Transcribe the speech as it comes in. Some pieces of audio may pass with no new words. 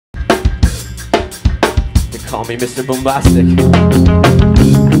They call me Mr. Bombastic.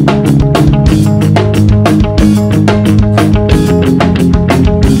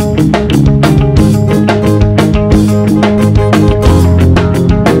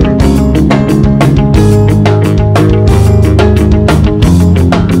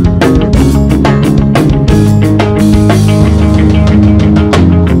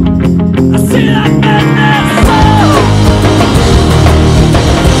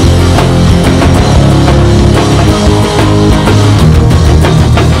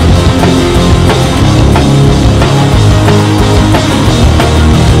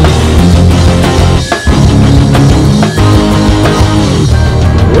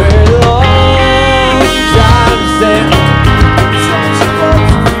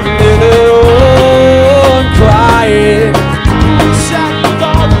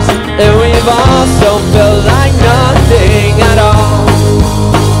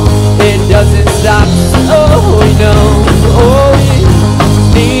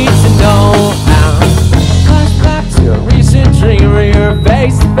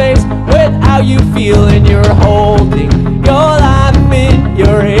 You feeling you're holding your life in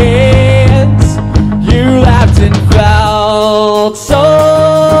your hands. You laughed and felt so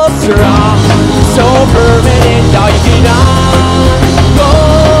strong, so permanent. All you could not go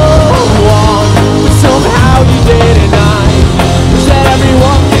on, but somehow you did, and I wish that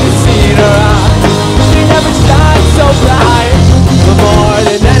everyone could see in her eyes. She never shines so bright, but more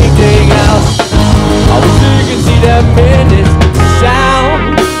than anything else, I wish you could see the minutes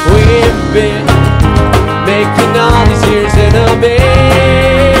sound we've been making all these years in a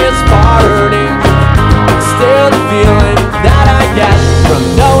bit parting. Still the feeling that I get from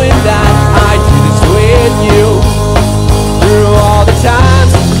knowing that I do this with you. Through all the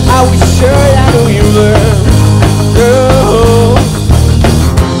times I was sure that we learned through.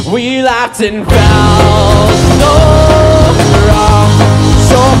 We laughed and felt so wrong,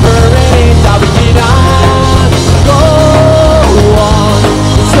 so permanent that we did not go on.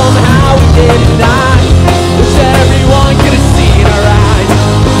 Somehow we did not. Wish that everyone could have seen our eyes.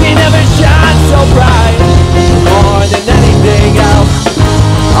 They never shine so bright, more than anything else.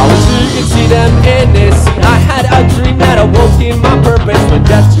 I wish you could see them in this. I had a dream that awoke in my purpose. When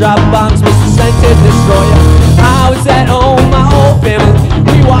death dropped bombs was sent to destroy you. I was at home, my whole family.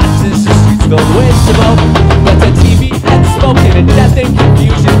 We watched as the streets filled with smoke.